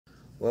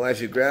Well,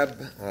 as you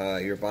grab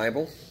your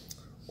Bible,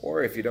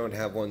 or if you don't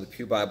have one, the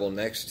Pew Bible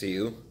next to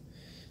you,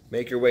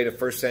 make your way to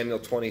 1 Samuel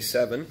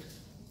 27.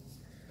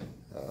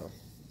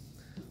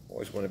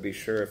 Always want to be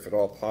sure, if at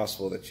all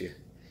possible, that you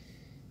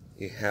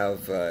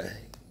have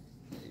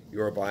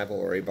your Bible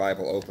or a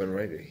Bible open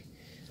ready.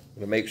 You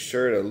want to make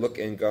sure to look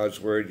in God's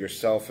Word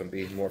yourself and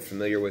be more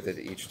familiar with it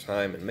each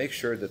time, and make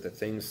sure that the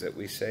things that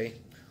we say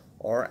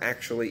are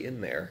actually in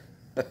there.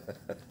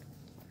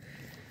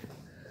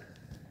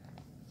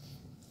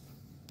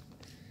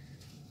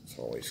 It's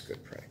always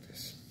good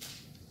practice.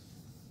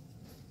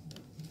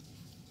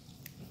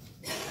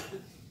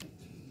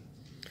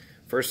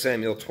 First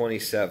Samuel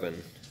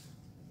 27,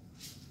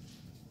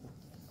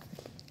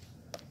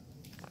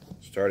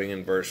 starting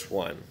in verse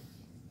 1.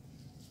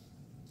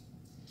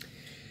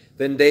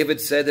 Then David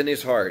said in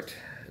his heart,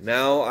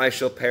 "Now I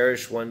shall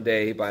perish one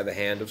day by the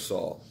hand of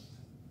Saul.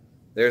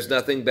 There is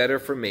nothing better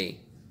for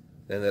me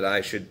than that I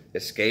should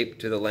escape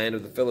to the land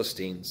of the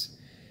Philistines.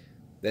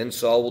 Then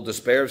Saul will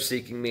despair of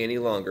seeking me any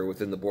longer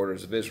within the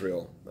borders of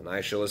Israel, and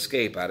I shall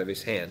escape out of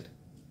his hand."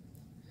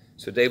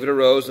 So David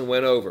arose and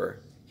went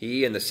over,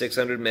 he and the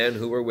 600 men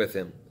who were with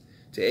him,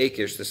 to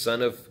Achish the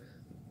son of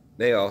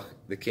Maoch,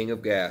 the king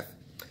of Gath.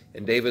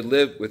 And David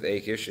lived with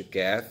Achish at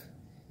Gath,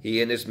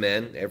 he and his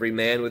men, every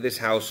man with his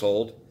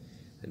household,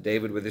 and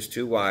David with his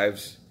 2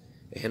 wives,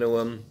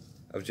 Ahinoam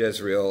of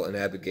Jezreel and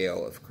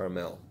Abigail of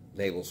Carmel,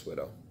 Nabal's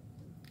widow.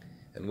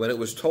 And when it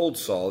was told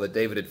Saul that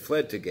David had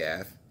fled to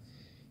Gath,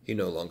 he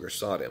no longer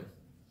sought him.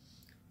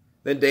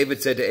 Then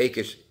David said to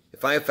Achish,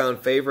 "If I have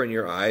found favor in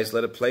your eyes,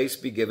 let a place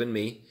be given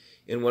me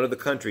in one of the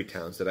country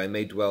towns, that I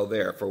may dwell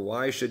there. For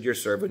why should your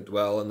servant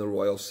dwell in the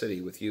royal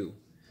city with you?"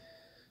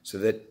 So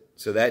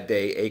that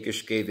day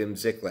Achish gave him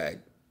Ziklag.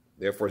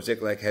 Therefore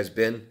Ziklag has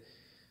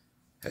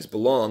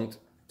belonged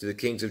to the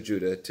kings of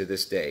Judah to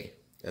this day.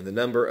 And the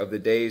number of the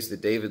days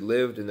that David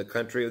lived in the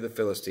country of the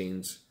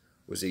Philistines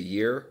was 1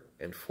 year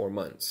and 4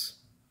 months.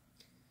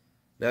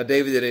 Now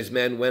David and his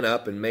men went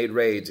up and made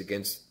raids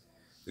against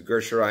the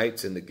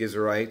Gershurites and the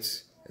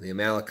Gizurites and the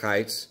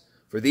Amalekites,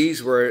 for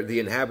these were the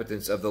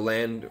inhabitants of the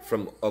land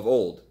of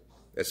old,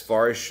 as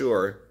far as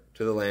Shur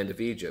to the land of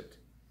Egypt.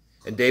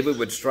 And David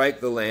would strike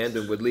the land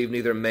and would leave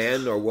neither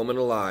man nor woman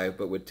alive,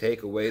 but would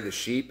take away the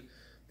sheep,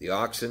 the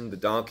oxen, the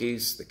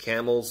donkeys, the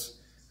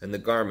camels, and the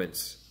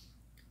garments,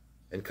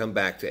 and come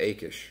back to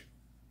Achish.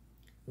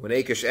 When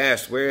Achish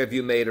asked, "Where have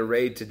you made a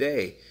raid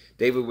today?"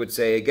 David would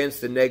say,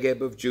 "Against the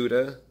Negeb of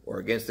Judah," or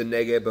 "against the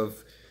Negeb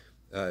of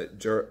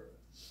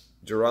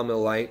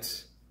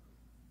Jerahmeelites,"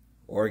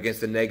 or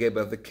 "against the Negeb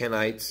of the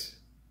Kenites."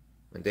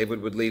 And David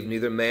would leave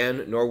neither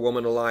man nor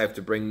woman alive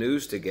to bring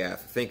news to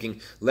Gath,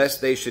 thinking lest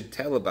they should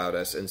tell about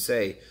us and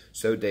say,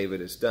 "So David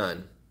has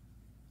done."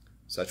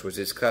 Such was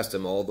his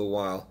custom all the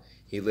while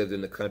he lived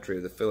in the country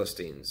of the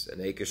Philistines. And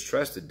Achish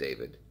trusted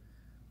David,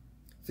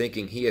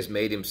 thinking, "He has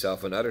made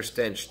himself an utter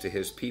stench to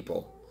his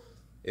people,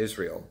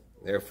 Israel.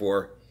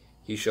 Therefore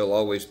he shall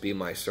always be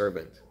my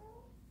servant."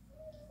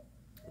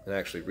 And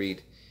actually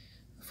read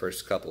the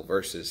first couple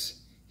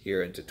verses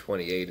here into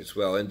 28 as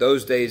well. "In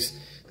those days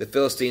the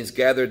Philistines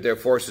gathered their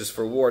forces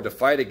for war to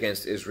fight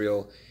against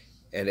Israel.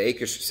 And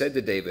Achish said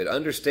to David,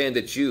 'Understand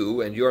that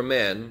you and your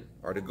men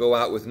are to go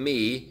out with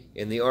me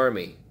in the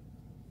army.'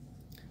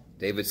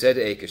 David said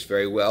to Achish,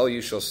 'Very well,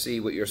 you shall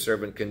see what your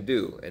servant can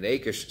do.' And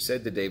Achish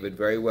said to David,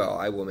 'Very well,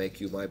 I will make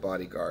you my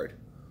bodyguard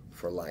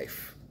for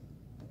life.'"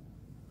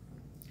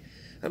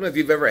 I don't know if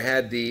you've ever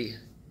had the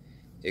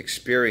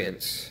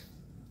experience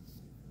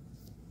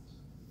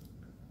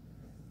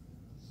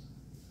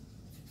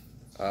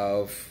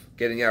of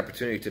getting the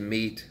opportunity to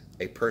meet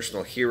a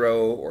personal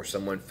hero or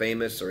someone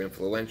famous or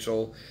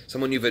influential,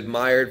 someone you've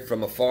admired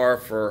from afar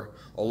for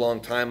a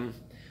long time,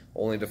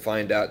 only to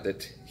find out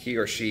that he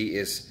or she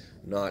is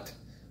not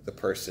the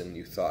person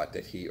you thought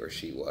that he or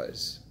she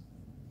was.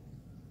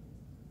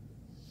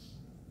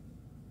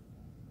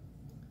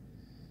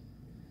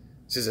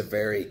 This is a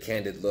very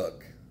candid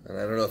look. And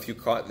I don't know if you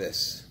caught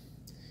this,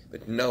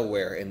 but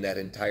nowhere in that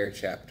entire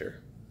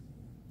chapter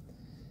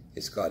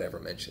is God ever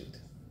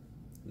mentioned.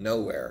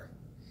 Nowhere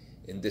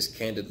in this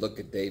candid look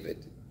at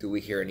David do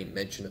we hear any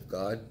mention of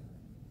God,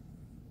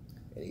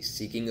 any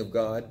seeking of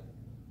God.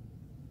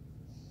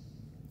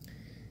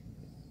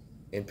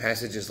 In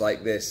passages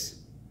like this,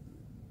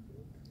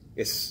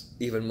 it's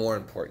even more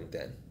important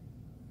then.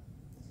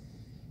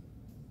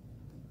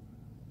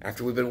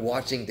 After we've been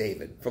watching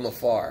David from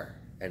afar,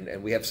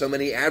 and we have so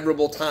many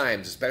admirable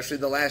times, especially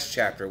the last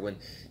chapter when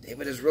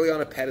David is really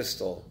on a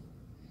pedestal.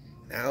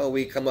 Now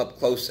we come up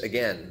close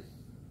again.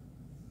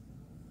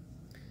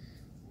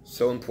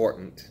 So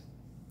important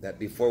that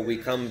before we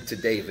come to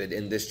David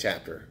in this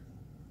chapter,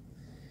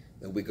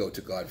 that we go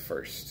to God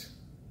first.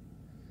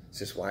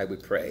 This is why we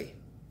pray.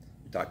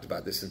 We talked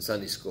about this in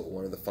Sunday school.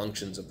 One of the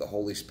functions of the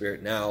Holy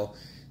Spirit now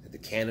that the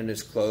canon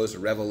is closed, a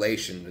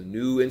revelation, the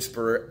new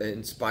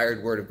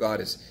inspired word of God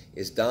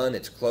is done,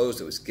 it's closed,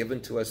 it was given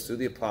to us through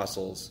the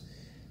apostles.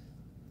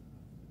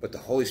 But the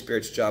Holy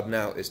Spirit's job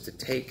now is to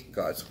take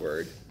God's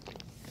word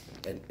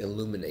and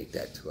illuminate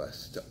that to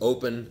us, to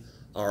open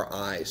our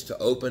eyes, to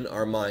open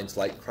our minds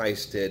like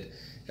Christ did,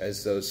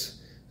 as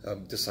those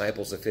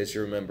disciples of his,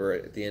 you remember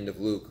at the end of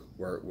Luke,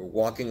 were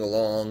walking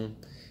along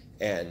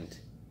and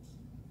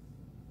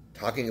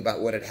talking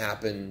about what had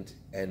happened,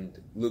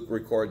 and Luke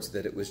records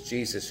that it was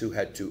Jesus who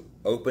had to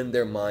open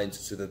their minds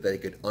so that they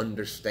could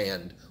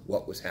understand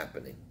what was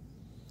happening.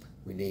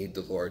 We need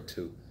the Lord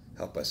to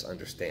help us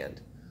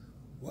understand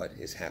what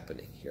is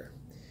happening here.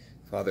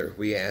 Father,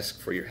 we ask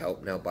for your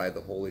help now by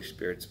the Holy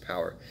Spirit's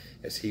power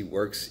as he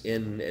works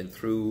in and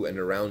through and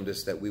around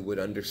us, that we would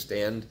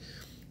understand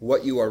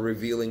what you are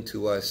revealing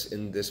to us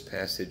in this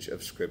passage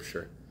of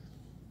Scripture,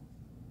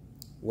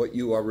 what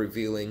you are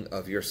revealing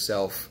of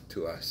yourself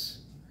to us,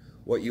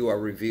 what you are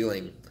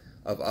revealing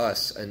of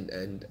us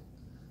and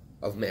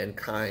of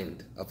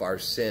mankind, of our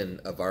sin,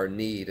 of our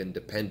need and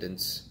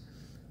dependence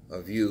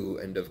of you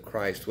and of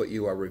Christ, what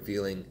you are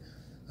revealing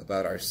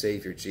about our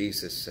Savior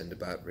Jesus and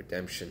about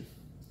redemption.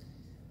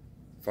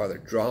 Father,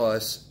 draw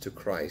us to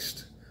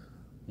Christ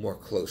more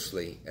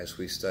closely as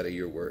we study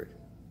your word.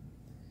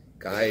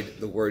 Guide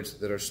the words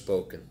that are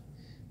spoken.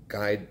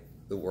 Guide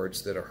the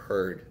words that are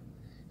heard.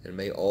 And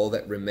may all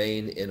that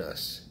remain in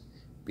us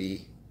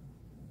be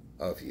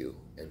of you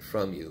and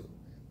from you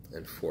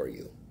and for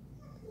you.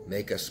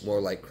 Make us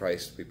more like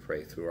Christ, we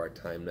pray, through our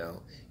time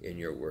now in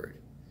your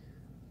word.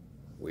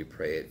 We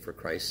pray it for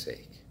Christ's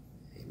sake.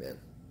 Amen.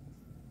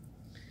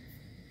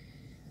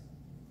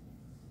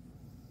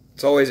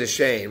 It's always a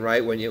shame,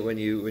 right, when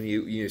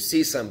you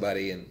see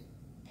somebody, and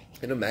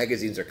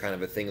magazines are kind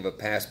of a thing of a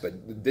past,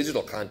 but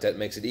digital content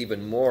makes it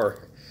even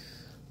more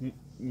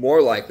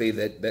likely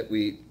that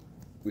we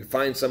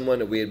find someone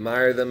that we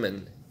admire them,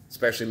 and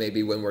especially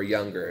maybe when we're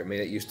younger. I mean,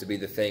 it used to be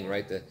the thing,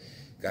 right? The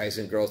guys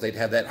and girls, they'd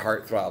have that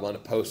heartthrob on a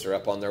poster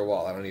up on their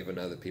wall. I don't even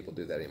know that people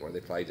do that anymore.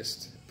 They probably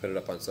just put it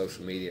up on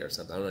social media or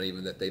something. I don't know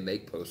even that they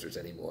make posters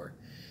anymore.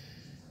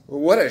 Well,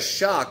 what a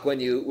shock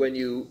when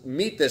you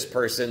meet this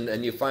person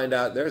and you find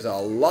out there's a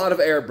lot of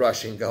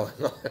airbrushing going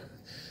on.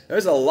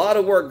 There's a lot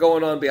of work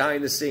going on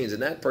behind the scenes,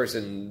 and that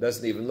person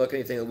doesn't even look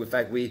anything. In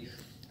fact, we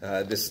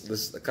a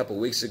couple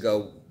of weeks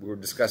ago, we were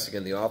discussing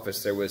in the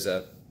office, there was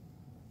a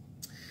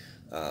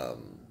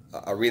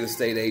real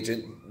estate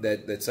agent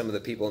that some of the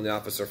people in the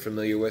office are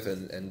familiar with,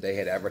 and they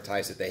had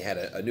advertised that they had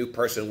a new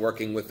person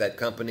working with that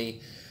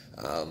company,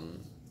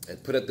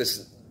 and put up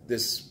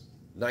this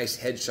nice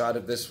headshot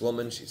of this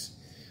woman. She's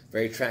a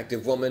very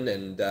attractive woman,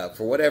 and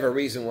for whatever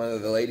reason, one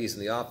of the ladies in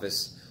the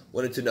office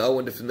wanted to know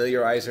and to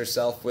familiarize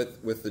herself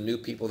with the new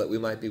people that we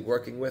might be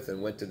working with,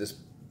 and went to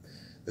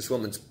this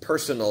woman's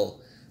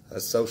personal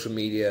social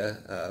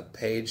media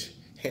page,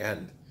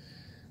 and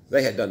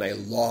they had done a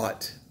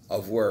lot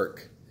of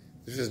work.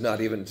 This is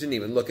didn't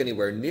even look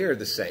anywhere near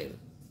the same.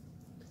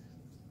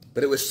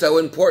 But it was so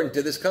important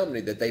to this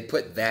company that they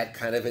put that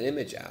kind of an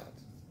image out.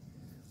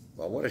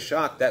 Well, what a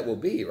shock that will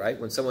be, right?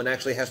 When someone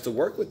actually has to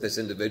work with this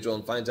individual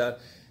and finds out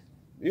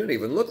you don't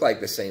even look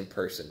like the same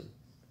person.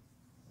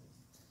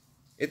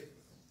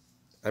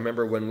 I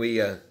remember when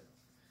we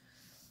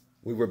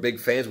were big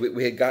fans.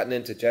 We had gotten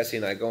into, Jesse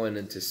and I, going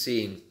into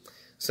seeing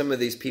some of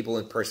these people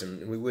in person.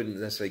 And we wouldn't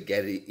necessarily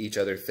get each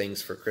other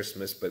things for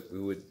Christmas, but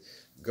we would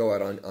go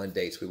out on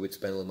dates. We would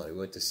spend a little money. We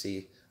went to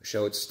see a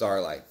show at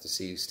Starlight to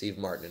see Steve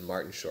Martin and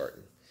Martin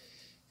Short.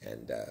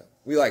 And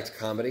we liked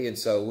comedy, and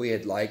so we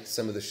had liked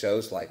some of the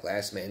shows like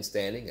Last Man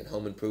Standing and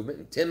Home Improvement.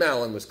 And Tim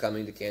Allen was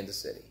coming to Kansas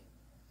City.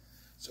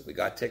 So we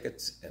got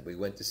tickets, and we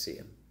went to see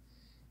him.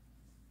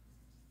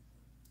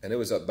 And it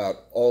was about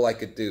all I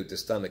could do to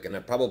stomach, and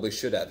I probably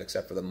should have,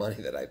 except for the money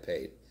that I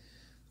paid.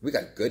 We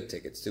got good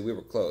tickets, too. We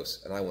were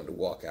close, and I wanted to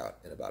walk out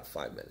in about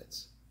 5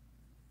 minutes.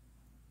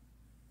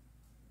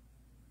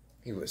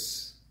 He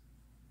was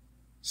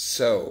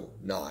so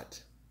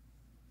not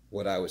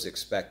what I was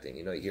expecting.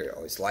 You know, you hear,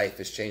 oh, his life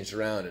has changed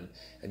around,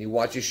 and you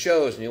watch his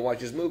shows, and you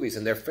watch his movies,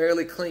 and they're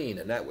fairly clean,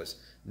 and that was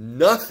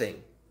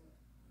nothing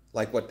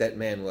like what that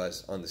man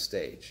was on the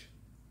stage.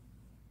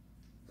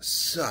 It was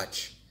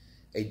such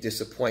a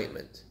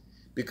disappointment,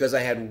 because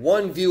I had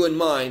one view in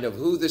mind of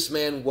who this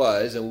man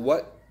was and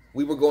what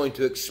we were going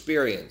to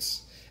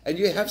experience. And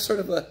you have sort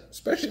of a,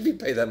 especially if you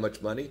pay that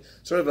much money,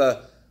 sort of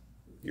a,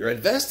 you're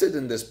invested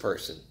in this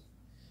person.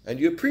 And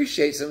you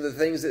appreciate some of the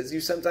things that you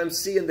sometimes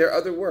see in their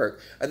other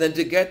work. And then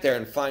to get there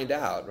and find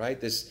out,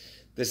 right,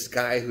 this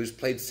guy who's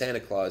played Santa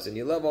Claus, and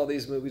you love all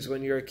these movies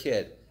when you're a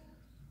kid.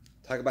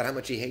 Talk about how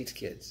much he hates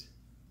kids.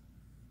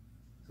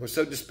 It was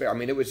so despair. I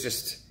mean, it was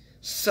just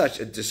such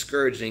a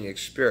discouraging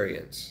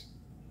experience.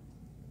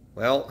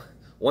 Well,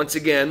 once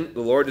again,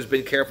 the Lord has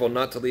been careful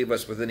not to leave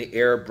us with any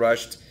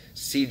airbrushed,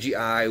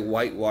 CGI,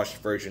 whitewashed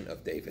version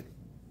of David.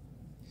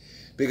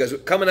 Because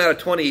coming out of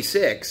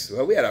 26,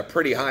 well, we had a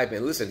pretty high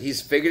man. Listen,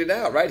 he's figured it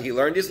out, right? He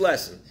learned his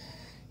lesson.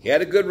 He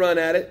had a good run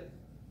at it.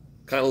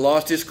 Kind of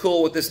lost his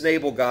cool with this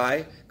Nabal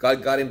guy.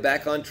 God got him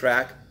back on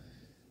track.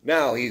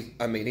 Now,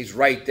 he's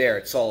right there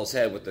at Saul's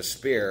head with the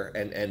spear.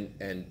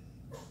 And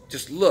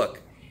just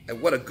look at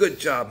what a good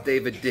job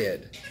David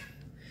did.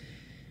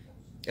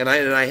 And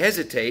I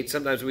hesitate.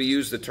 Sometimes we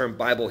use the term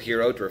Bible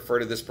hero to refer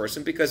to this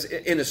person because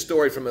in a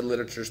story from a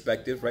literature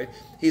perspective, right,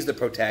 he's the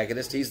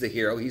protagonist, he's the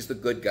hero, he's the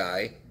good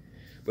guy.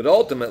 But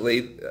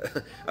ultimately,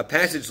 a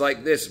passage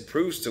like this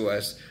proves to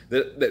us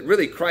that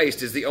really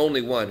Christ is the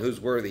only one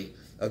who's worthy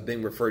of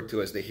being referred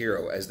to as the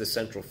hero, as the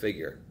central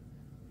figure.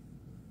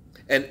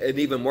 And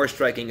even more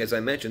striking, as I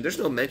mentioned, there's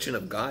no mention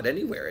of God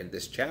anywhere in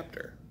this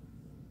chapter.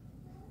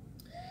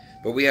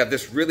 But we have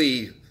this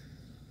really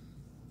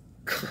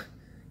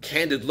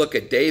candid look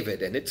at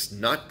David, and it's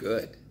not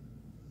good.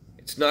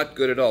 It's not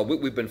good at all.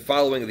 We've been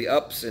following the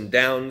ups and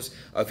downs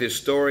of his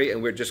story,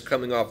 and we're just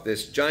coming off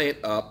this giant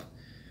up.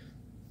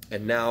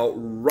 And now,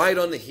 right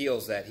on the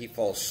heels of that, he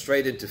falls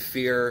straight into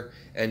fear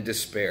and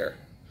despair.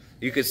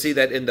 You can see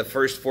that in the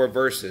first 4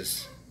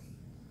 verses.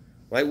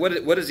 Right?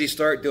 What does he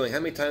start doing? How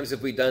many times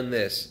have we done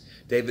this?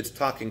 David's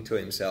talking to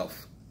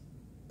himself.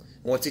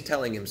 And what's he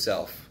telling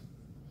himself?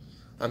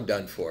 I'm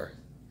done for.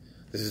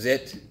 This is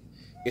it.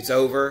 It's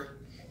over.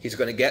 He's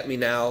going to get me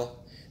now.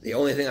 The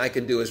only thing I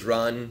can do is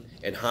run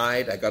and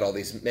hide. I got all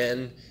these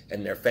men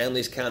and their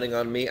families counting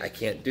on me. I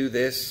can't do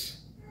this.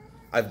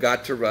 I've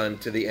got to run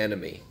to the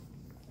enemy.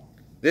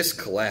 This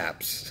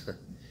collapse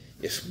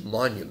is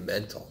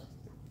monumental.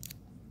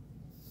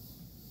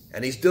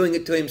 And he's doing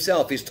it to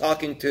himself. He's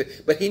talking to,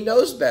 but he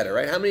knows better,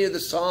 right? How many of the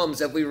Psalms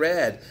have we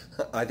read?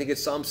 I think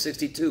it's Psalm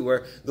 62,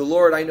 where the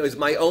Lord I know is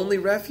my only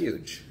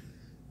refuge.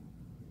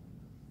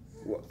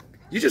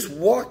 You just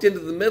walked into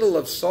the middle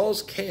of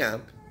Saul's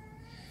camp.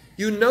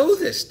 You know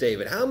this,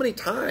 David. How many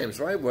times,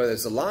 right? Whether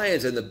it's the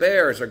lions and the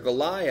bears or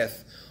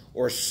Goliath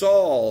or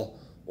Saul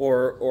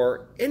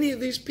or any of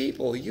these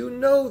people, you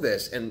know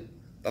this. And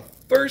the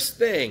first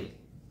thing,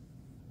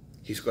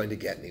 he's going to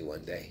get me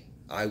one day.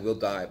 I will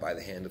die by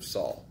the hand of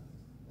Saul.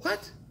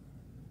 What?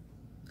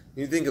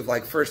 You think of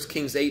like 1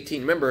 Kings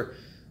 18. Remember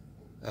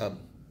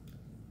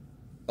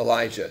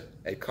Elijah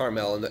at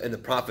Carmel and the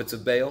prophets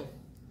of Baal?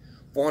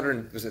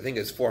 400, I think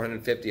it's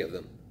 450 of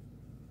them.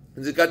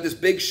 And they've got this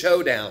big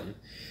showdown.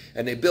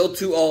 And they build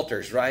 2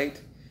 altars,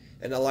 right?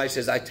 And Elijah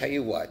says, I tell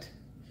you what.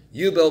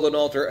 You build an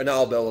altar and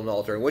I'll build an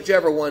altar. And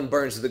whichever one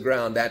burns to the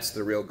ground, that's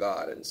the real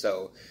God. And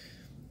so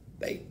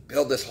they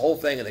build this whole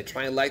thing and they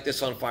try and light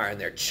this on fire. And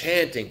they're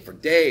chanting for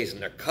days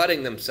and they're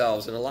cutting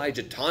themselves. And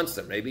Elijah taunts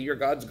them. Maybe your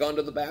God's gone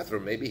to the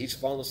bathroom. Maybe he's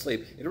fallen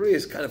asleep. It really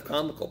is kind of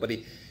comical. But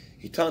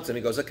he taunts them.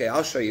 He goes, okay,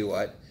 I'll show you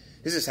what.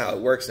 This is how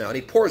it works now. And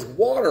he pours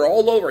water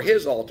all over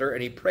his altar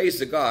and he prays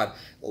to God.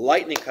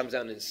 Lightning comes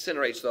down and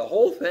incinerates the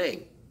whole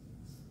thing.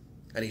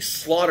 And he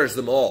slaughters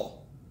them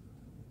all.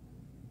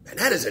 And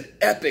that is an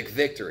epic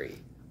victory.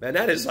 Man,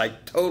 that is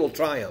like total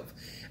triumph.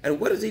 And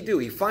what does he do?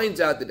 He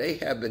finds out that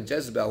Ahab and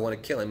Jezebel want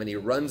to kill him, and he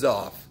runs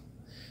off.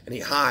 And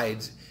he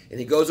hides, and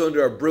he goes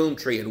under a broom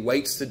tree and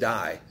waits to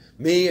die.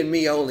 Me and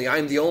me only.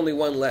 I'm the only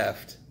one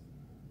left.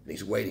 And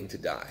he's waiting to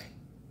die.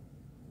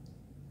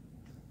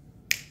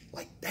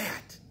 Like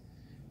that.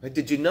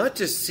 Did you not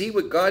just see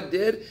what God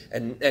did?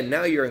 And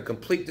now you're in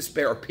complete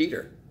despair. Or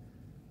Peter,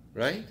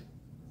 right?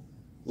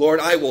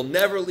 Lord, I will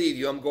never leave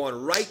you. I'm going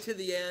right to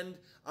the end.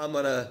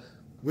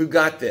 We've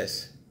got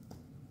this.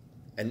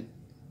 And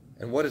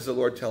what does the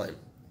Lord tell him?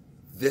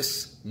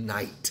 This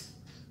night,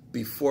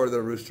 before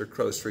the rooster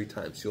crows 3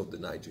 times, you'll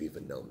deny you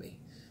even know me.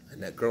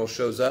 And that girl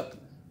shows up.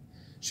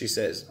 She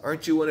says,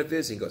 aren't you one of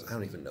his? He goes, I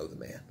don't even know the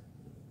man.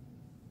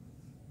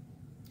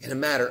 In a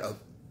matter of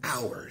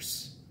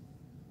hours,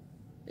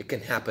 it can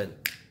happen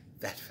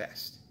that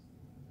fast.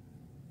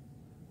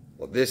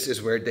 Well, this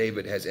is where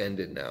David has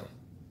ended now.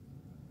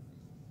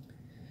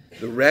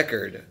 The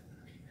record,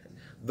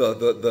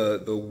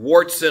 the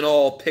warts and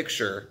all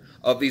picture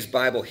of these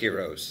Bible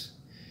heroes,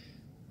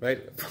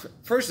 right?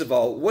 First of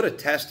all, what a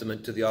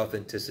testament to the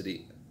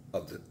authenticity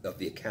of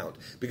the account.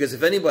 Because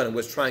if anyone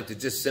was trying to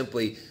just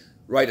simply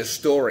write a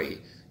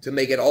story to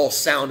make it all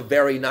sound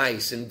very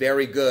nice and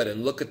very good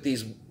and look at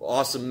these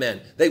awesome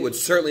men, they would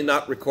certainly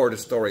not record a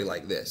story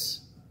like this.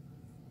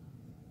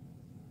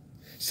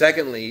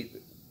 Secondly,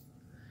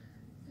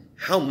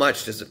 how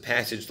much does a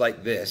passage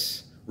like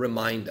this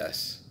remind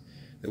us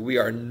that we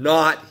are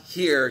not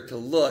here to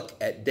look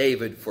at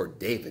David for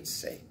David's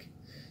sake?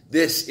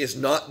 This is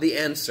not the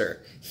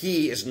answer.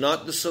 He is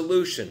not the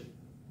solution.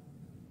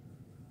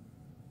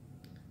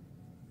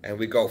 And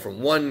we go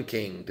from one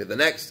king to the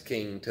next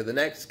king to the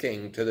next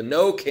king to the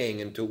no king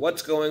and to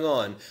what's going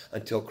on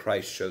until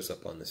Christ shows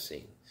up on the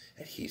scene.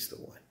 And he's the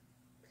one.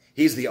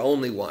 He's the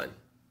only one.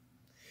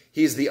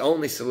 He's the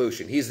only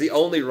solution. He's the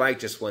only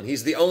righteous one.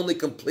 He's the only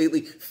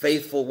completely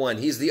faithful one.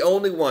 He's the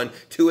only one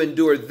to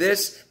endure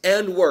this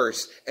and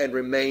worse and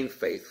remain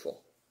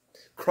faithful.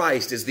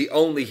 Christ is the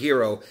only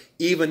hero,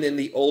 even in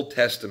the Old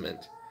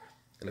Testament.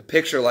 And a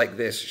picture like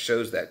this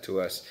shows that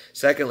to us.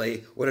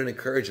 Secondly, what an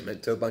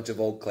encouragement to a bunch of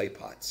old clay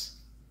pots.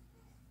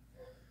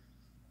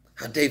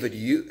 How David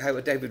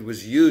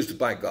was used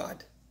by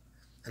God.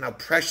 And how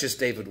precious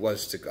David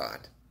was to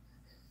God.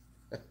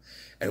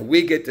 And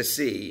we get to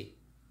see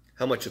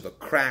how much of a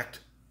cracked,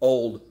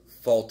 old,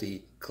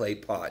 faulty clay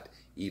pot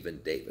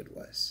even David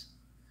was.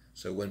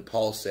 So when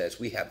Paul says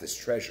we have this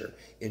treasure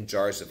in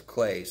jars of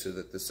clay so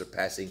that the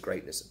surpassing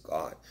greatness of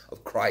God,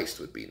 of Christ,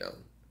 would be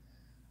known,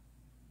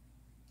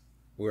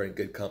 we're in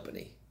good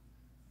company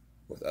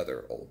with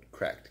other old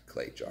cracked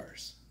clay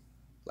jars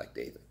like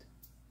David.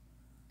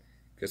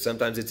 Because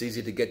sometimes it's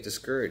easy to get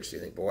discouraged. You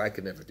think, boy, I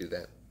could never do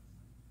that.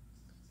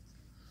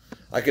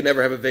 I could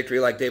never have a victory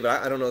like David.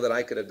 I don't know that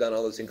I could have done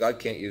all those things. God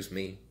can't use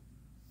me.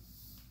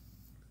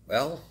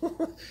 Well,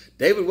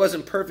 David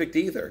wasn't perfect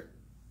either.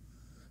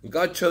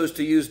 God chose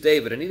to use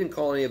David, and he didn't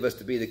call any of us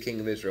to be the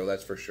king of Israel,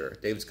 that's for sure.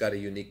 David's got a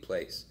unique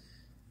place.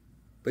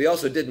 But he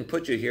also didn't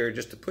put you here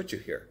just to put you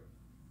here.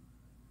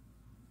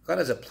 God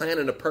has a plan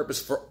and a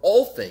purpose for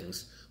all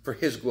things for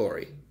his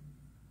glory.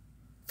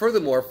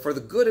 Furthermore, for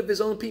the good of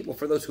his own people,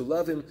 for those who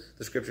love him,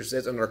 the scripture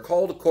says, and are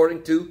called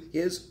according to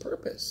his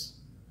purpose.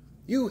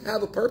 You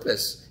have a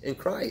purpose in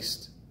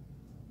Christ.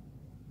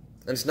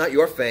 And it's not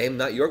your fame,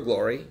 not your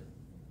glory.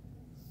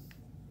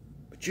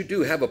 But you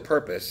do have a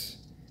purpose.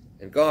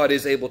 And God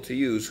is able to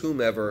use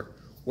whomever,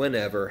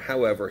 whenever,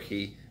 however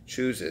he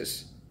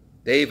chooses.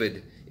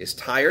 David is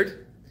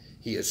tired.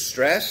 He is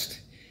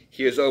stressed.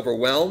 He is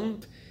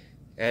overwhelmed.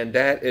 And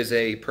that is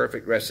a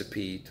perfect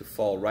recipe to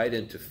fall right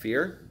into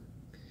fear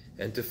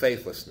and to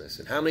faithlessness.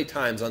 And how many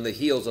times on the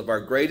heels of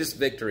our greatest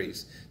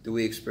victories do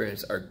we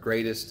experience our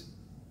greatest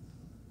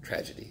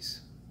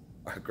tragedies,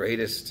 our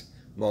greatest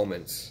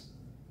moments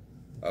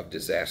of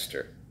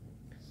disaster?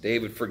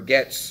 David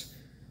forgets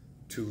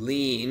to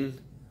lean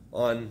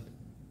on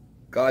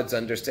God's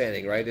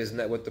understanding, right? Isn't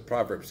that what the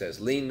proverb says?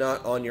 Lean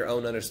not on your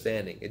own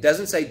understanding. It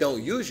doesn't say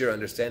don't use your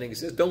understanding. It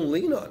says don't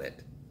lean on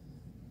it.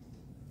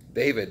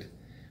 David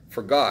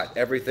forgot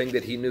everything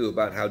that he knew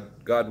about how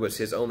God was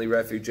his only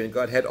refuge, and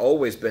God had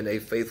always been a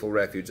faithful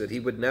refuge, that he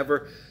would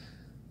never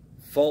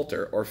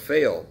falter or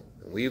fail.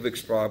 We've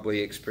probably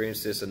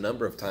experienced this a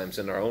number of times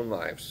in our own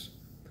lives.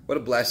 What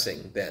a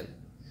blessing then.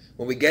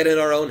 When we get in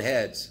our own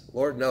heads,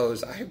 Lord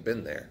knows I have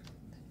been there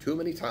too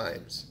many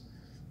times.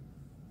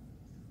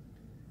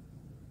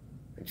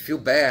 And you feel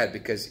bad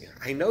because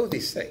I know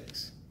these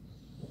things.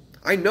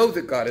 I know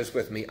that God is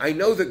with me. I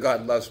know that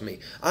God loves me.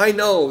 I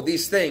know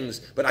these things,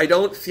 but I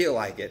don't feel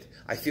like it.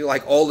 I feel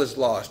like all is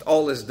lost.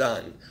 All is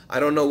done. I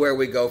don't know where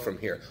we go from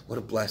here. What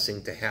a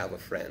blessing to have a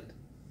friend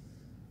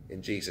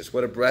in Jesus.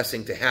 What a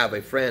blessing to have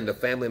a friend, a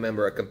family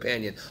member, a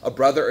companion, a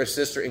brother or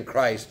sister in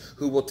Christ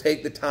who will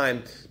take the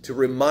time to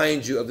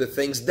remind you of the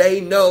things they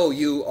know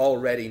you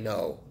already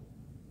know,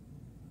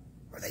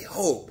 or they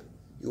hope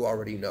you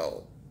already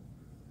know.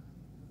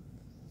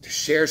 To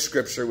share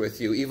Scripture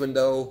with you, even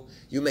though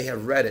you may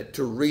have read it,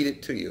 to read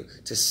it to you,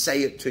 to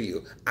say it to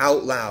you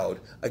out loud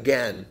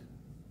again.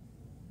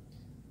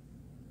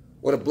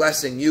 What a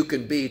blessing you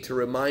can be to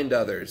remind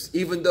others,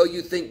 even though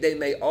you think they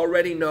may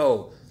already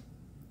know.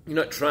 You're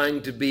not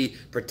trying to be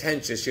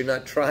pretentious. You're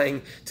not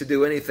trying to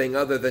do anything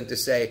other than to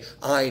say,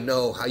 I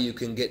know how you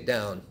can get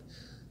down.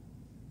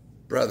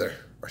 Brother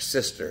or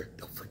sister,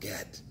 don't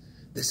forget.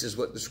 This is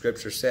what the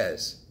Scripture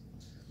says.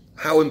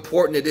 How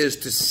important it is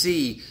to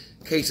see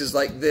cases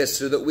like this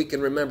so that we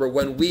can remember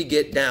when we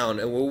get down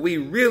and when we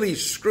really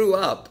screw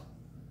up.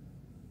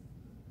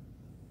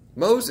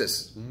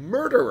 Moses,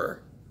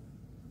 murderer,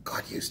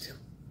 God used him.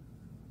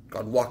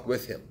 God walked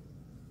with him.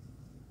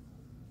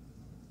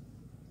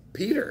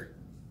 Peter,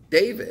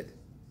 David,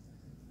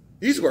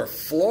 these were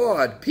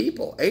flawed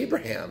people.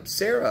 Abraham,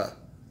 Sarah,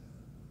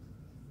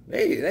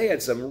 they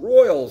had some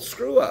royal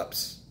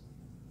screw-ups.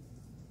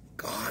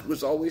 God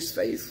was always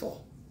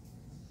faithful.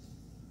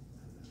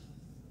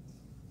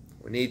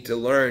 We need to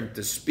learn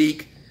to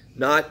speak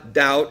not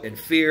doubt and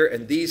fear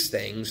and these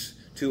things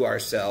to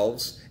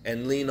ourselves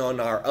and lean on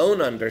our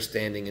own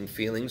understanding and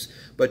feelings,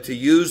 but to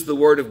use the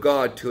Word of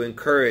God to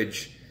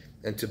encourage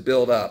and to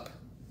build up.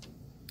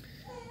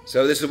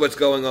 So this is what's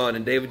going on,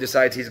 and David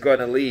decides he's going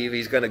to leave.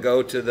 He's going to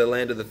go to the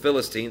land of the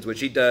Philistines, which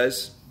he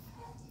does.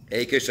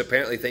 Achish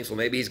apparently thinks, well,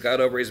 maybe he's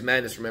got over his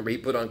madness. Remember, he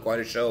put on quite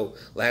a show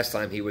last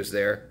time he was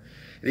there.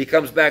 And he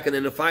comes back, and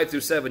then in 5 through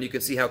 7, you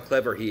can see how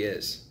clever he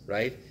is,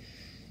 right?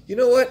 You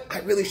know what? I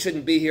really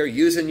shouldn't be here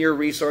using your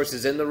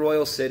resources in the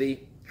royal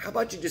city. How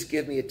about you just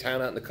give me a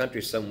town out in the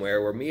country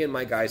somewhere where me and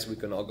my guys, we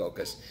can all go?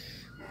 Because,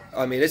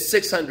 I mean, it's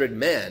 600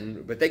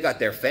 men, but they got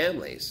their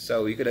families.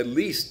 So you could at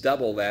least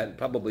double that,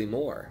 probably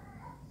more.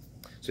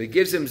 So he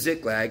gives him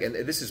Ziklag, and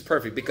this is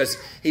perfect because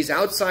he's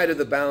outside of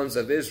the bounds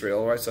of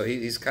Israel, right? So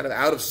he's kind of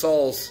out of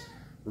Saul's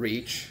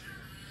reach.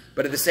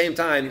 But at the same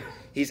time,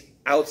 he's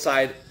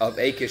outside of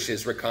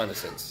Achish's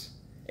reconnaissance.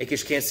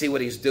 Achish can't see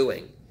what he's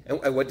doing.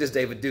 And what does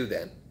David do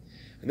then?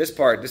 And this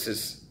part, this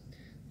is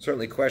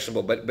certainly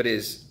questionable, but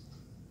his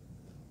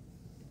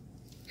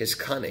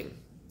cunning.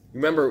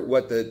 Remember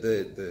what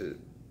the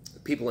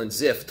people in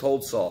Ziph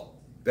told Saul.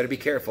 Better be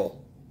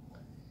careful.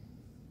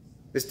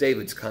 This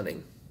David's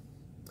cunning.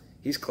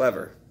 He's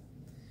clever.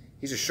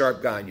 He's a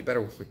sharp guy, and you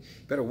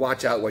better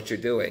watch out what you're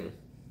doing.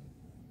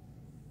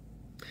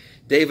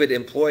 David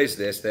employs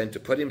this then to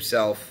put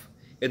himself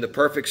in the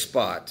perfect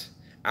spot,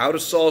 out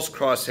of Saul's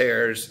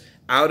crosshairs,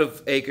 out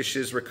of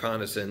Achish's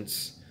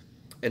reconnaissance,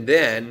 and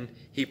then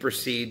he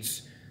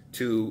proceeds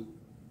to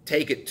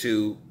take it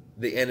to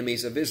the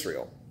enemies of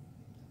Israel.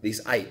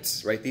 These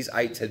ites, right? These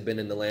ites had been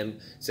in the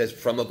land, it says,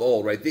 from of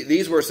old, right?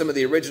 These were some of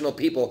the original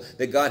people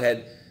that God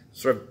had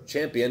sort of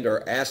championed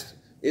or asked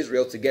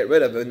Israel to get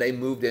rid of when they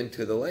moved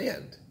into the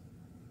land.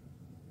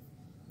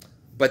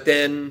 But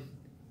then,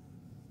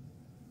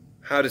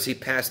 how does he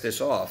pass this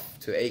off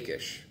to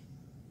Achish?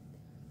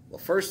 Well,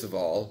 first of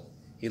all,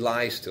 he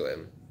lies to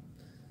him.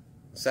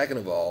 Second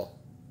of all,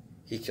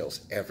 he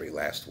kills every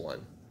last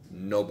one.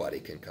 Nobody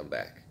can come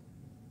back.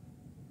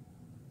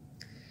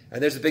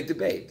 And there's a big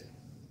debate.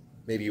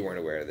 Maybe you weren't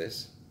aware of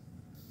this.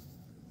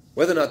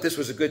 Whether or not this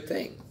was a good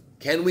thing.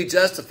 Can we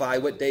justify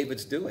what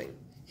David's doing?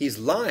 He's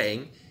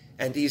lying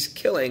and he's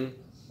killing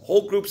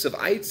whole groups of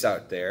ites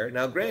out there.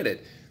 Now,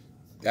 granted,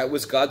 that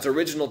was God's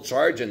original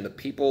charge, and the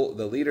people,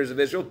 the leaders of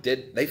Israel,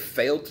 they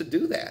failed to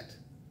do that.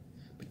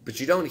 But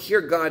you don't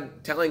hear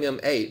God telling them,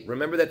 hey,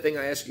 remember that thing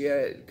I asked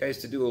you guys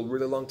to do a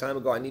really long time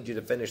ago? I need you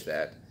to finish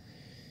that.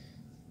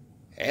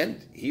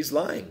 And he's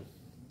lying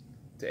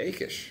to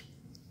Achish.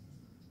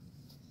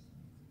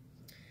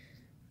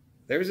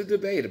 There's a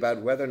debate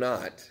about whether or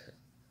not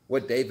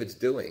what David's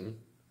doing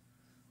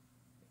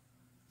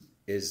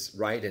is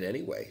right in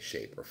any way,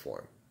 shape, or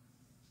form.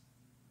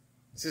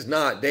 This is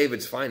not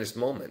David's finest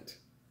moment,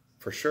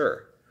 for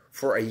sure.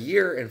 For a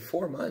year and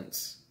 4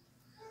 months.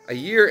 A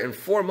year and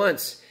 4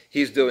 months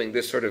he's doing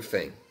this sort of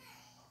thing.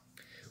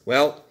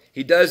 Well,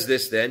 he does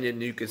this then,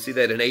 and you can see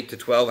that in 8 to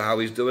 12, how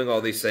he's doing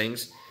all these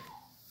things.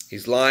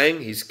 He's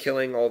lying, he's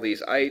killing all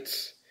these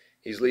ites,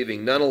 he's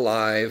leaving none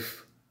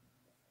alive.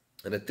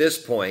 And at this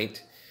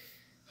point,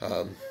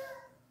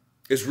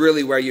 is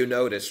really where you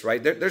notice,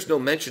 right? There's no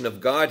mention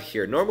of God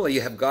here. Normally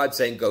you have God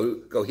saying,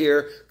 go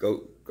here,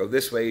 go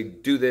this way,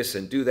 do this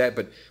and do that,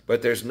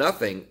 but there's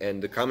nothing.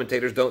 And the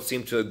commentators don't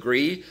seem to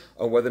agree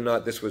on whether or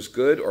not this was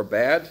good or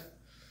bad.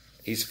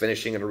 He's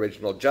finishing an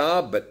original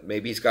job, but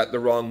maybe he's got the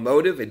wrong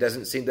motive. It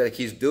doesn't seem like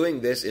he's doing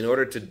this in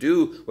order to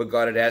do what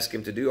God had asked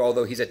him to do,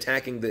 although he's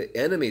attacking the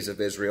enemies of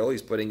Israel.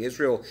 He's putting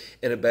Israel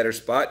in a better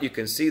spot. You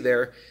can see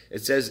there,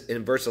 it says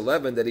in verse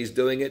 11 that he's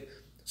doing it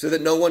so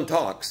that no one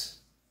talks,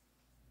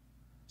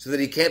 so that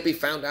he can't be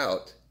found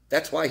out.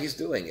 That's why he's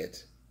doing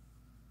it.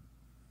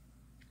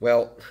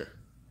 Well,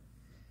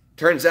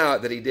 turns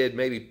out that he did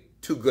maybe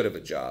too good of a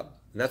job.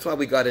 And that's why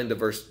we got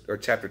into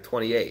chapter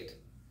 28.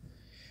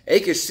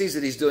 Achish sees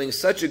that he's doing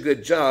such a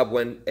good job.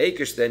 When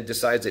Achish then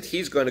decides that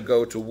he's going to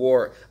go to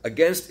war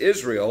against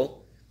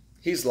Israel,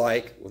 he's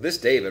like, well, this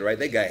David, right?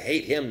 They gotta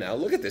hate him now.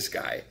 Look at this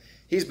guy.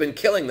 He's been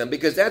killing them,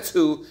 because that's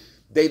who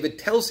David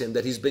tells him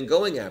that he's been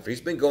going after.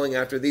 He's been going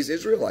after these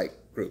Israelite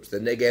groups, the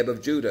Negeb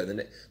of Judah.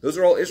 Those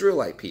are all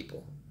Israelite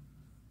people.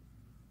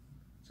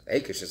 So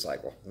Achish is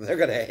like, well, they're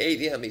going to hate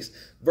him. He's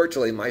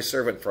virtually my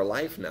servant for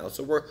life now.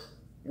 So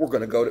we're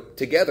going to go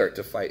together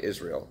to fight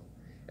Israel.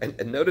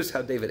 And notice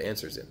how David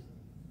answers him.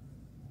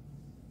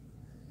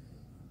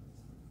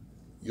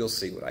 You'll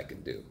see what I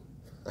can do.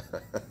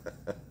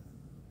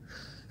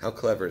 How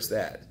clever is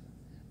that?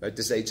 Right?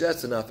 To say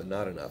just enough and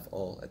not enough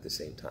all at the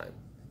same time.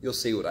 You'll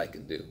see what I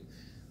can do.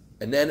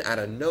 And then out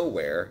of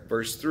nowhere,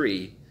 verse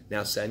 3,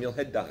 now Samuel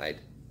had died.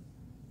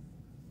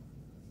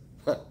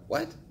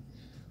 What?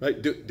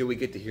 Right? Do we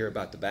get to hear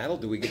about the battle?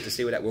 Do we get to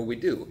see what? Well, we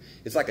do.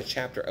 It's like a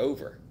chapter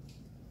over.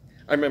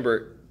 I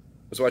remember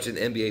I was watching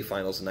the NBA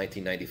Finals in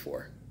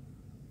 1994.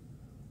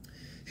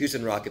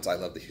 Houston Rockets, I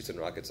love the Houston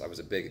Rockets. I was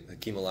a big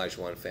Hakeem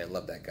Olajuwon fan,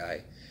 loved that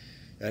guy.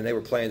 And they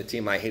were playing the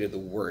team I hated the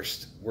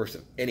worst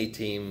of any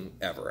team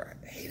ever.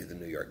 I hated the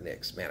New York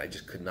Knicks. Man, I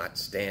just could not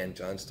stand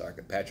John Stark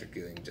and Patrick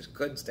Ewing. Just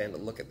couldn't stand to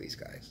look at these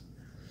guys.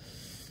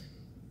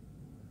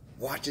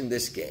 Watching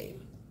this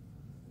game,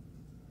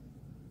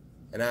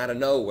 and out of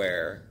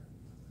nowhere,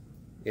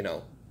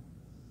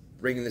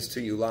 bringing this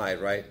to you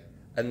live, right?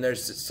 And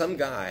there's some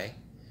guy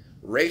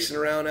racing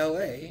around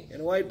L.A.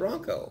 in a white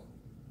Bronco.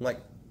 I'm like,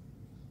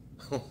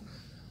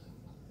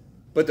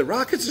 but the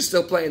Rockets are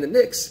still playing the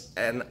Knicks,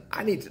 and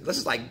this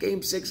is like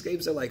game 6,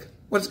 game 7, like,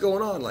 what's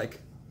going on? Like,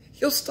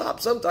 he'll stop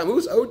sometime.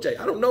 Who's OJ?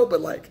 I don't know,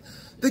 but like,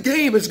 the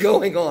game is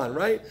going on,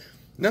 right?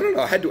 No,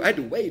 I had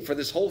to wait for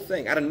this whole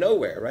thing out of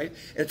nowhere, right?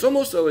 And it's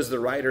almost though as the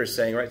writer is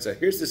saying, right, so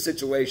here's the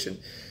situation.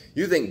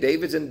 You think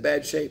David's in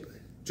bad shape?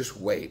 Just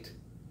wait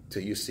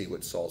till you see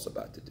what Saul's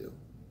about to do.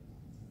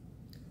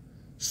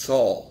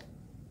 Saul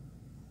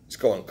is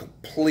going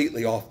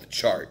completely off the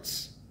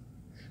charts.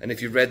 And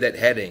if you read that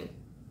heading,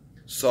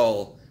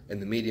 Saul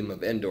and the medium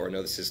of Endor.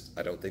 No,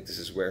 I don't think this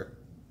is where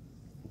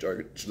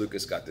George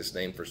Lucas got this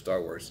name for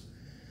Star Wars.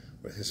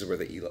 This is where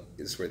the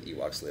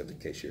Ewoks lived, in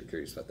case you're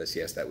curious about this.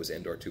 Yes, that was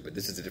Endor too, but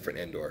this is a different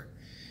Endor.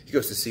 He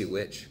goes to see a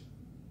witch,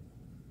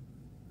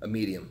 a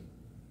medium,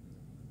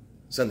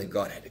 something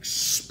God had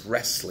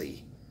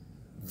expressly,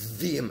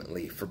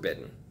 vehemently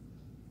forbidden.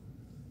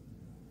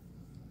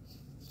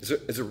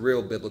 It's a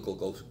real biblical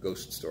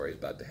ghost story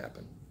about to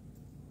happen.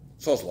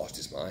 Saul's lost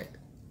his mind.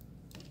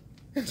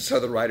 And so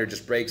the writer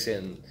just breaks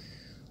in.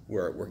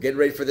 We're getting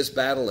ready for this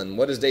battle, and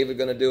what is David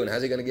going to do, and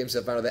how's he going to get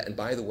himself out of that? And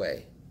by the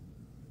way,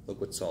 look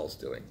what Saul's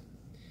doing.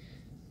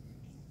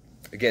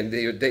 Again,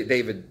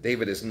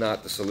 David is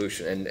not the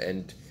solution,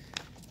 and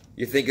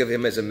you think of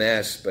him as a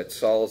mess, but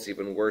Saul's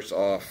even worse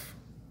off.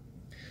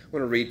 I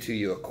want to read to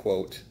you a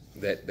quote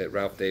that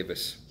Ralph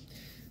Davis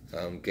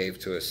gave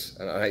to us,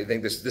 and I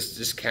think this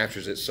just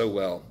captures it so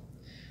well.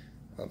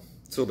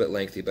 It's a little bit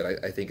lengthy, but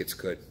I think it's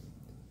good.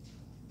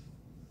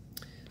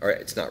 All right,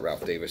 it's not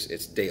Ralph Davis,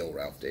 it's Dale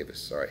Ralph Davis.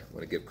 Sorry, I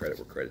want to give credit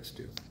where credit's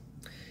due.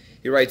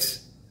 He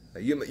writes,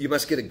 you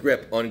must get a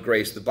grip on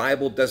grace. The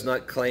Bible does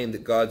not claim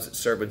that God's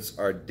servants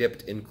are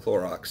dipped in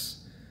Clorox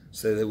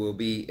so that they will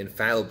be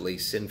infallibly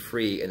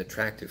sin-free and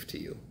attractive to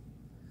you.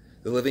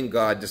 The living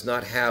God does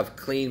not have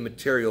clean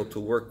material to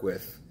work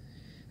with.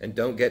 And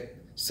don't get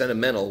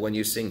sentimental when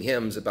you sing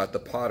hymns about the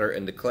potter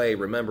and the clay.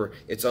 Remember,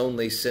 it's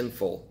only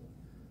sinful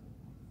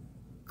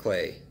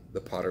clay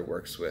the potter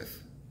works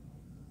with.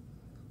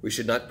 We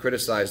should not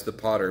criticize the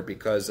potter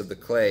because of the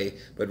clay,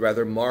 but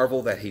rather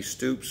marvel that he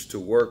stoops to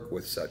work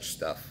with such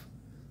stuff.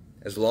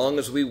 As long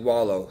as we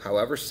wallow,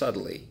 however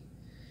subtly,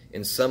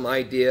 in some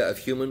idea of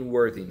human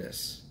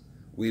worthiness,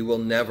 we will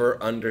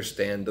never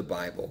understand the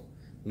Bible,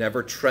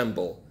 never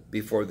tremble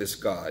before this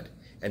God,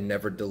 and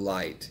never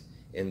delight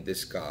in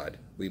this God.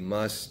 We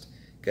must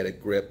get a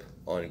grip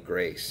on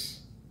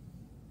grace.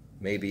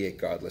 Maybe a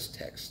godless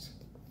text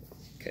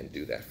can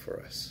do that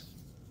for us.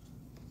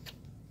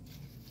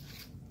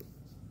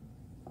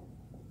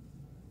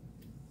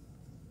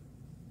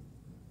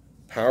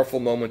 Powerful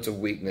moments of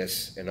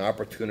weakness and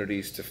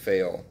opportunities to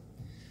fail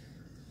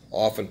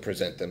often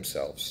present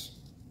themselves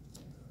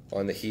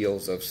on the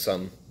heels of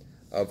some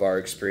of our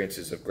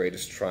experiences of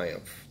greatest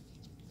triumph.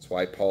 That's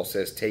why Paul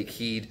says, take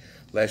heed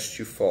lest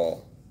you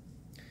fall.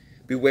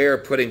 Beware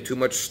of putting too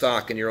much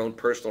stock in your own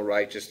personal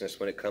righteousness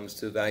when it comes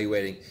to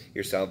evaluating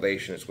your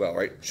salvation as well,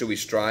 right? Should we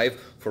strive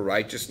for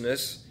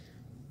righteousness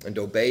and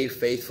obey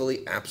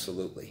faithfully?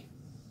 Absolutely.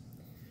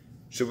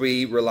 Should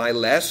we rely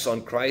less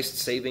on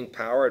Christ's saving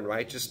power and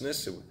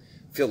righteousness?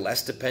 Feel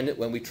less dependent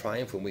when we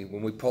triumph, when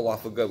we pull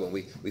off a good, when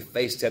we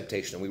face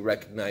temptation and we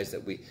recognize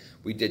that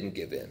we didn't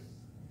give in?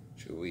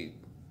 Should we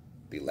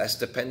be less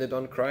dependent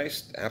on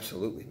Christ?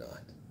 Absolutely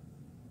not.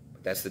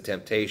 But that's the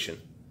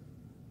temptation.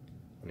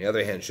 On the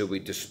other hand, should we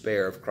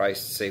despair of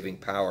Christ's saving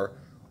power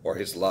or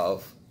his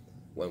love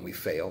when we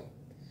fail,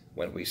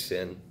 when we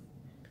sin?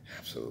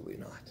 Absolutely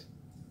not.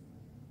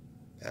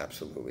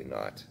 Absolutely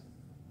not.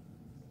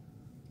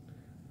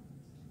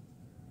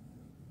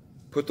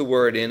 Put the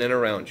word in and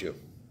around you.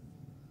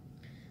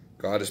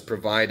 God has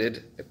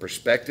provided a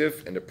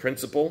perspective and a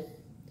principle,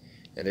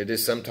 and it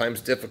is sometimes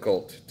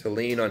difficult to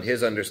lean on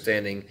his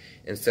understanding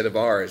instead of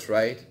ours,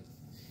 right?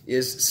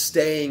 Is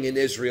staying in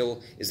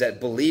Israel, is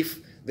that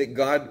belief that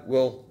God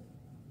will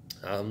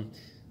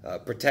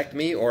protect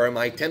me, or am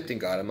I tempting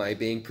God? Am I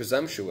being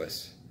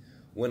presumptuous?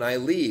 When I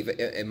leave,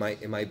 am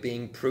I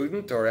being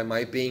prudent, or am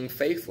I being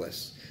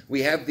faithless?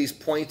 We have these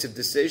points of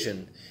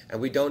decision, and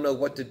we don't know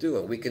what to do.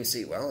 And we can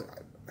see, well,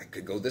 I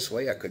could go this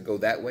way, I could go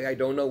that way, I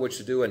don't know what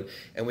to do. And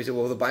we say,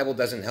 well, the Bible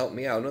doesn't help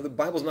me out. No, the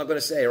Bible's not going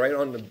to say right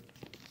on the,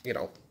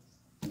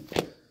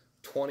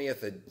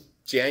 20th of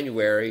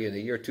January in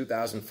the year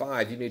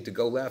 2005, you need to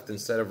go left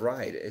instead of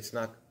right. It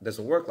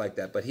doesn't work like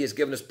that. But he has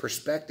given us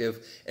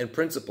perspective and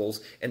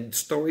principles, and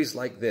stories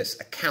like this,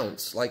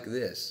 accounts like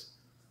this,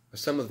 are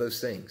some of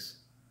those things.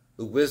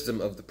 The wisdom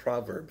of the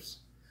Proverbs,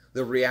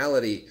 the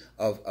reality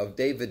of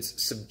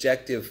David's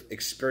subjective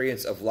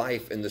experience of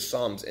life in the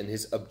Psalms, and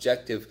his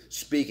objective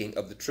speaking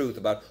of the truth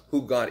about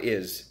who God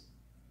is.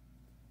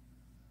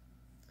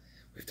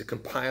 We have to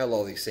compile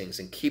all these things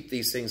and keep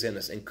these things in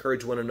us,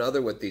 encourage one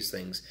another with these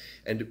things,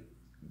 and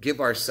give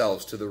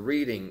ourselves to the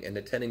reading and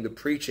attending the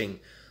preaching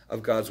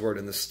of God's Word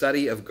and the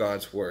study of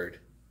God's Word.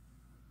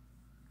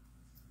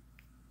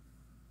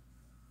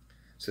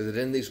 So that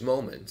in these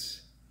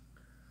moments,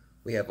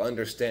 we have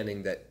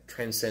understanding that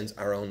transcends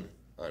our own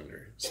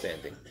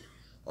understanding,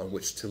 on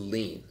which to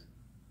lean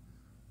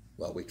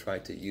while we try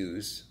to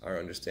use our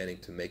understanding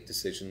to make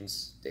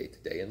decisions day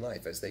to day in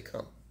life as they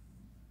come,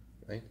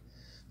 right?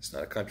 It's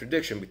not a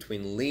contradiction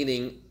between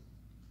leaning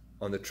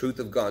on the truth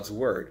of God's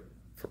Word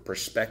for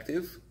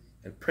perspective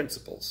and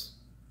principles,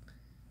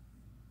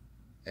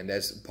 and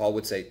as Paul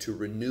would say, to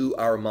renew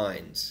our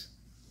minds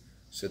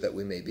so that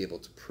we may be able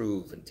to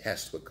prove and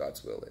test what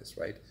God's will is,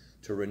 right?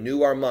 To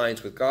renew our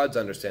minds with God's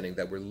understanding,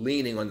 that we're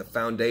leaning on the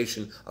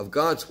foundation of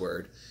God's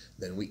Word,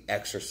 then we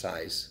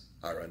exercise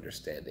our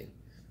understanding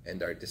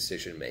and our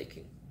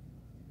decision-making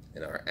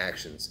and our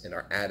actions and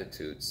our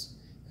attitudes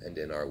and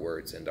in our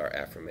words and our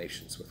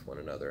affirmations with one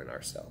another and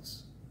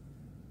ourselves.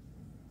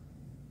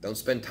 Don't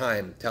spend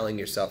time telling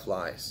yourself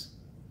lies.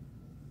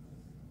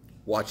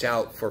 Watch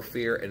out for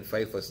fear and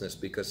faithlessness,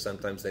 because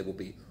sometimes they will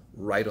be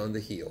right on the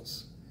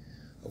heels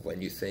of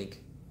when you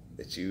think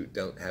that you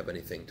don't have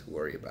anything to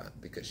worry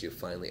about because you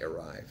finally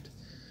arrived.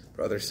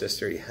 Brother,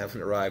 sister, you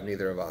haven't arrived,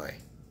 neither have I.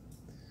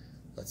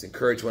 Let's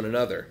encourage one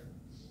another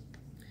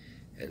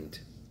and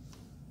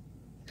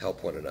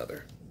help one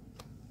another,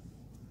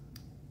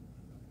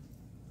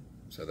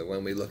 so that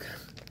when we look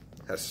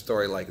at a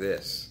story like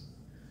this,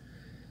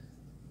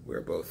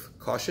 we're both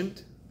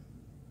cautioned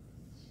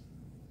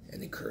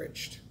and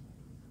encouraged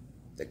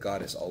that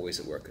God is always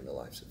at work in the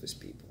lives of his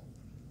people.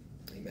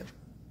 Amen.